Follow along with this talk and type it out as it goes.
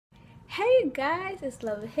Hey guys, it's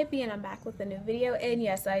Love Hippie and I'm back with a new video, and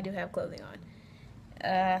yes, I do have clothing on.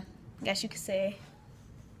 Guess you could say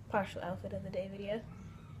partial outfit of the day video.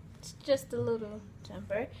 It's just a little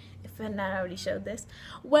jumper, if I not already showed this.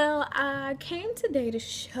 Well, I came today to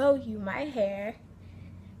show you my hair,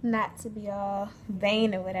 not to be all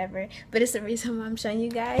vain or whatever, but it's the reason why I'm showing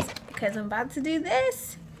you guys, because I'm about to do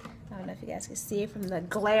this. I don't know if you guys can see it from the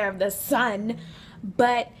glare of the sun,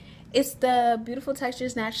 but it's the Beautiful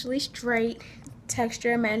Textures Naturally Straight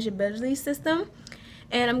Texture Manageability System.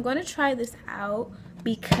 And I'm going to try this out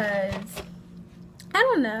because, I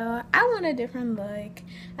don't know, I want a different look.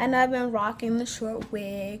 I know I've been rocking the short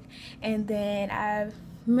wig, and then I've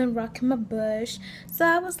been rocking my bush. So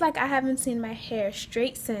I was like, I haven't seen my hair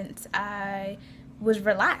straight since I was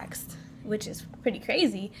relaxed, which is pretty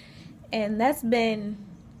crazy. And that's been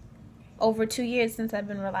over 2 years since I've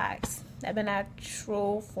been relaxed. I've been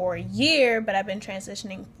natural for a year, but I've been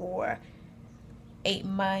transitioning for 8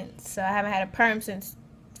 months. So I haven't had a perm since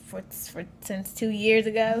 2 years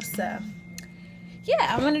ago. So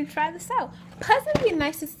yeah, I'm gonna try this out. Plus, it'd be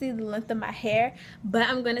nice to see the length of my hair. But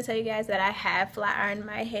I'm gonna tell you guys that I have flat ironed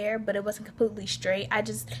my hair, but it wasn't completely straight. I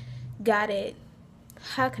just got it.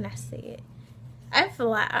 How can I say it? I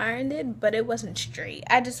flat ironed it, but it wasn't straight.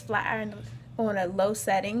 I just flat ironed on a low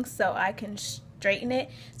setting so I can straighten it,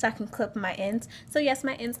 so I can clip my ends. So yes,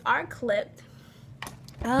 my ends are clipped.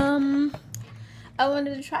 I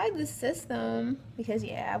wanted to try this system because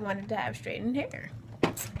yeah, I wanted to have straightened hair.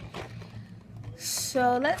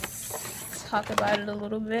 So let's talk about it a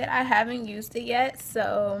little bit. I haven't used it yet,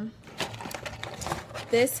 so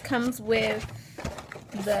this comes with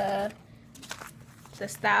the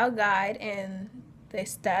style guide and the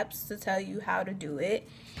steps to tell you how to do it.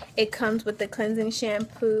 It comes with the cleansing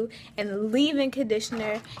shampoo and the leave-in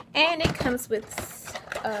conditioner, and it comes with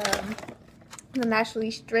the Naturally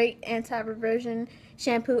Straight anti-reversion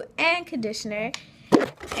shampoo and conditioner,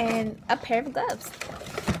 and a pair of gloves.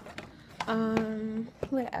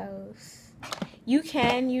 What else? You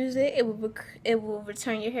can use it. It will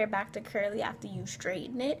return your hair back to curly after you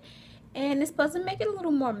straighten it, and it's supposed to make it a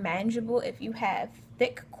little more manageable if you have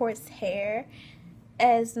thick, coarse hair,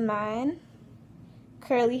 as mine.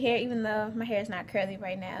 Curly hair, even though my hair is not curly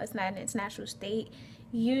right now, it's not in its natural state.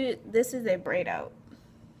 This is a braid out,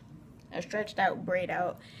 a stretched out braid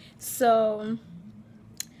out. So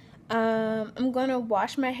I'm gonna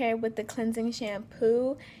wash my hair with the cleansing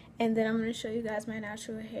shampoo, and then I'm gonna show you guys my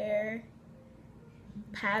natural hair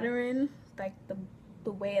pattern, like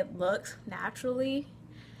the way it looks naturally.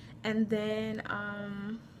 And then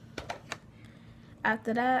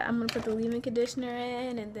after that, I'm gonna put the leave-in conditioner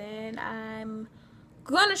in, and then I'm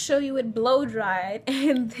gonna show you it blow dried,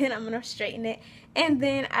 and then I'm gonna straighten it, and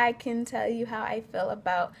then I can tell you how I feel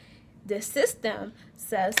about this system.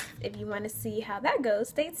 So if you want to see how that goes,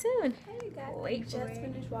 stay tuned. Hey guys, I just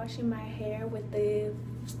finished washing my hair with the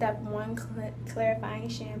step 1 clarifying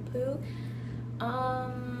shampoo.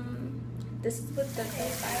 This is with the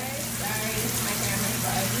clarifier. Sorry, my camera's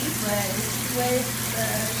buggy, but this is what the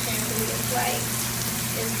shampoo looks like.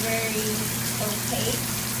 It's very opaque.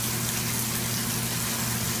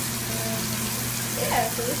 Yeah,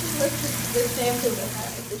 so this is what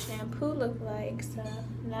the shampoo looked like. So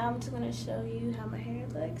now I'm just gonna show you how my hair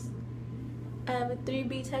looks. I have a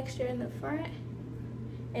 3B texture in the front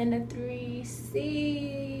and a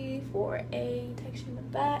 3C, 4A texture in the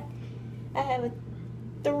back. I have a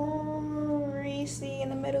 3C in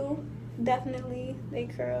the middle. Definitely they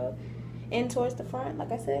curl in towards the front,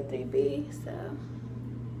 like I said, 3B. So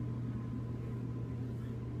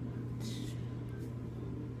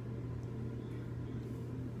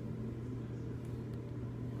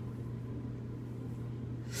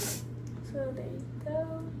there you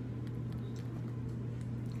go.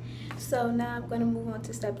 So now I'm going to move on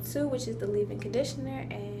to step 2, which is the leave-in conditioner,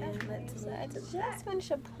 and I just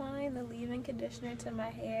finished applying the leave-in conditioner to my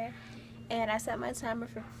hair, and I set my timer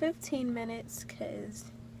for 15 minutes because,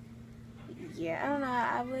 yeah, I don't know,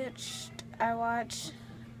 I watched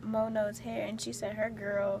Mono's hair, and she set her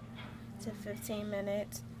girl to 15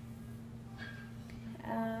 minutes.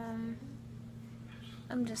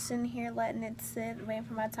 I'm just sitting here letting it sit, waiting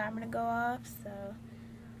for my timer to go off, so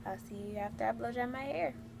I'll see you after I blow dry my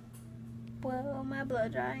hair. Well, my blow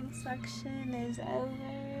drying section is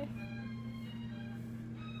over.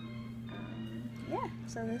 Yeah,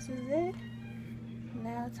 so this is it.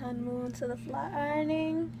 Now it's time to move on to the flat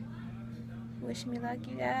ironing. Wish me luck,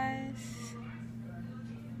 you guys.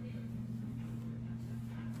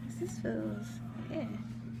 This feels, yeah.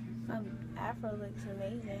 My afro looks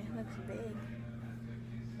amazing. It looks big.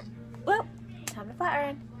 Well, time to flat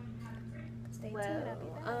iron. Stay tuned. I'll be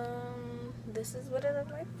back. this is what it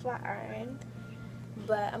looks like flat ironed.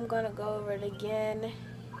 But I'm gonna go over it again,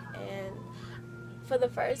 and for the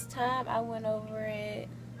first time I went over it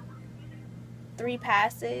 3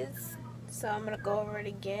 passes, so I'm gonna go over it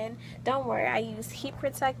again. Don't worry, I used heat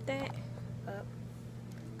protectant.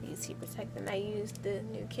 I used the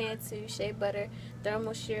new Cantu Shea Butter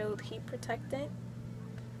Thermal Shield heat protectant.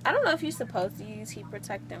 I don't know if you're supposed to use heat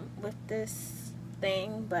protectant with this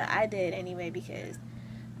thing, but I did anyway because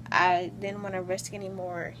I didn't want to risk any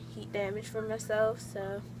more heat damage for myself.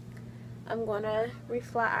 So I'm gonna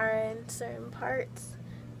reflat iron certain parts.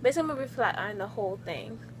 Basically, I'm gonna reflat iron the whole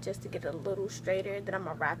thing just to get it a little straighter. Then I'm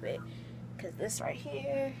gonna wrap it, because this right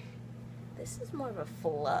here, this is more of a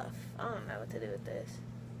fluff. I don't know what to do with this.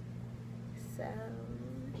 So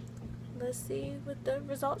let's see what the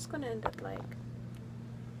result's gonna end up like.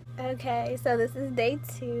 Okay, so this is day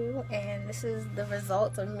 2, and this is the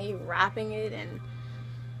results of me wrapping it, and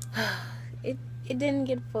it didn't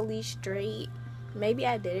get fully straight. Maybe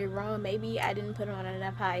I did it wrong. Maybe I didn't put it on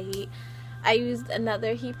enough high heat. I used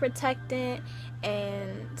another heat protectant,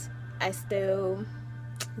 and I still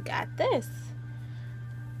got this.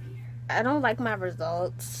 I don't like my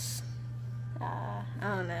results. I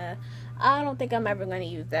don't know. I don't think I'm ever going to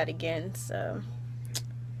use that again, so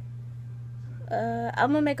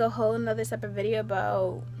I'm gonna make a whole another separate video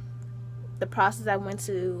about the process I went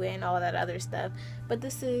to and all that other stuff, but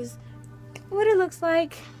this is what it looks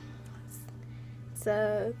like.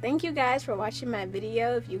 So thank you guys for watching my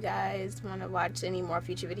video. If you guys want to watch any more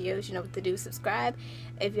future videos, you know what to do. Subscribe.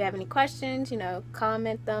 If you have any questions, you know,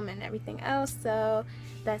 comment them and everything else. So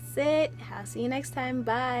that's it. I'll see you next time.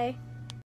 Bye.